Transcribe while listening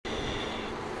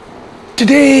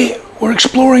Today we're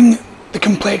exploring the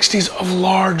complexities of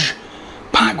large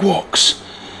pack walks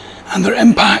and their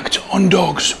impact on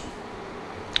dogs.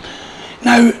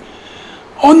 Now,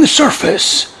 on the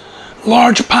surface,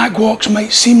 large pack walks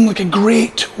might seem like a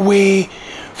great way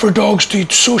for dogs to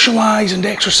socialise and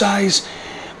exercise,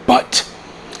 but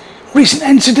recent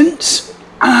incidents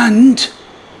and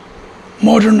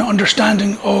modern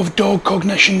understanding of dog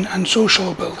cognition and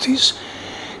social abilities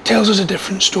tells us a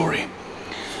different story.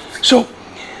 So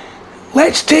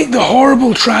let's take the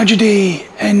horrible tragedy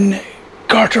in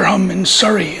Carterham in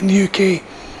Surrey in the UK,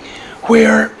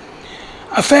 where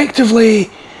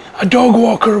effectively a dog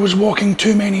walker was walking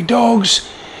too many dogs.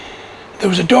 There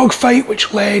was a dog fight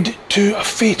which led to a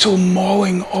fatal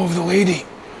mauling of the lady.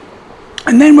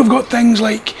 And then we've got things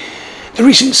like the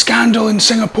recent scandal in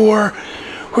Singapore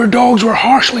where dogs were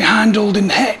harshly handled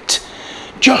and hit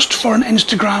just for an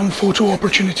Instagram photo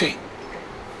opportunity.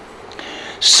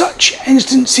 Such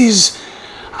instances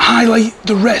highlight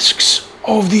the risks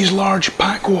of these large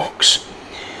pack walks.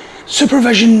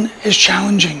 Supervision is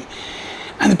challenging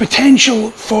and the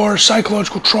potential for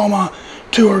psychological trauma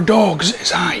to our dogs is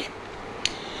high.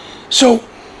 So,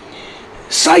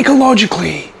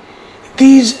 psychologically,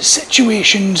 these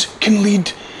situations can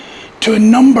lead to a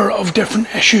number of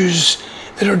different issues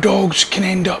that our dogs can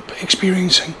end up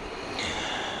experiencing.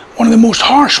 One of the most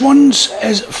harsh ones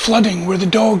is flooding, where the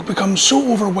dog becomes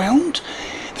so overwhelmed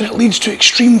that it leads to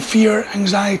extreme fear,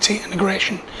 anxiety and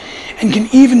aggression, and can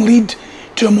even lead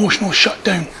to emotional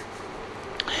shutdown.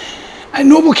 At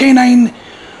Noble Canine,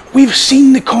 we've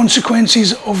seen the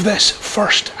consequences of this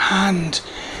firsthand.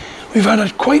 We've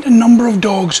had quite a number of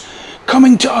dogs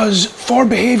coming to us for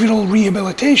behavioural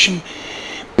rehabilitation,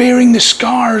 bearing the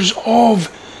scars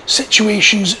of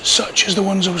situations such as the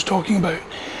ones I was talking about,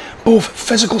 both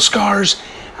physical scars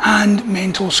and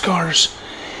mental scars.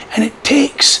 And it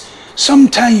takes some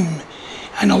time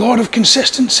and a lot of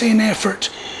consistency and effort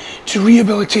to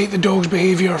rehabilitate the dog's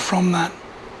behaviour from that.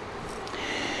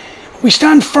 We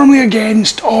stand firmly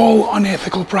against all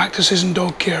unethical practices in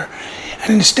dog care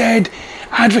and instead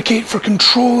advocate for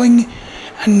controlling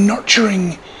and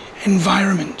nurturing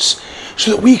environments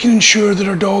so that we can ensure that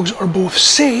our dogs are both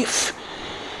safe,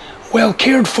 well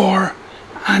cared for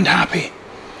and happy.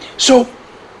 So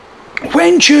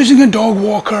when choosing a dog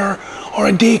walker or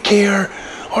a daycare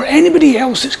or anybody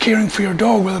else that's caring for your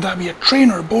dog, whether that be a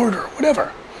trainer, boarder,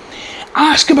 whatever,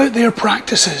 ask about their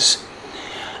practices.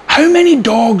 How many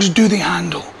dogs do they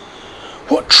handle?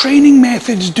 What training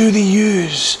methods do they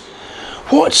use?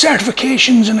 What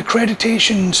certifications and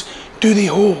accreditations do they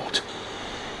hold?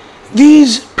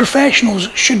 These professionals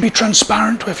should be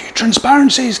transparent with you.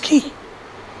 Transparency is key.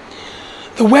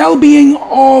 The well-being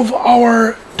of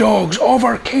our dogs, of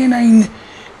our canine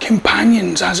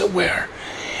companions as it were,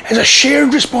 is a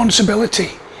shared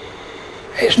responsibility.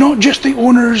 It's not just the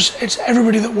owners, it's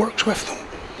everybody that works with them.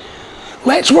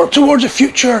 Let's work towards a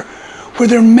future where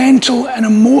their mental and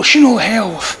emotional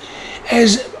health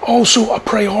is also a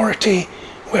priority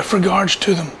with regards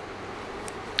to them.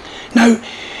 Now,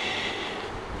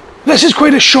 this is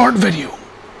quite a short video.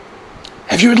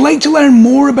 If you would like to learn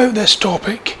more about this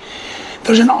topic,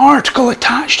 there's an article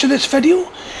attached to this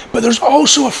video, but there's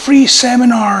also a free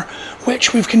seminar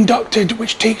which we've conducted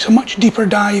which takes a much deeper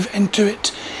dive into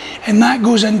it, and that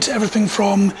goes into everything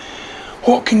from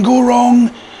what can go wrong,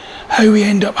 how we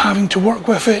end up having to work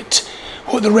with it,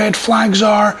 what the red flags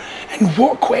are, and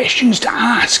what questions to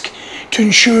ask to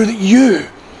ensure that you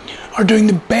are doing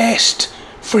the best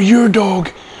for your dog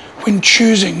when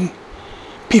choosing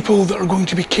people that are going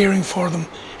to be caring for them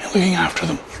and looking after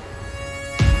them.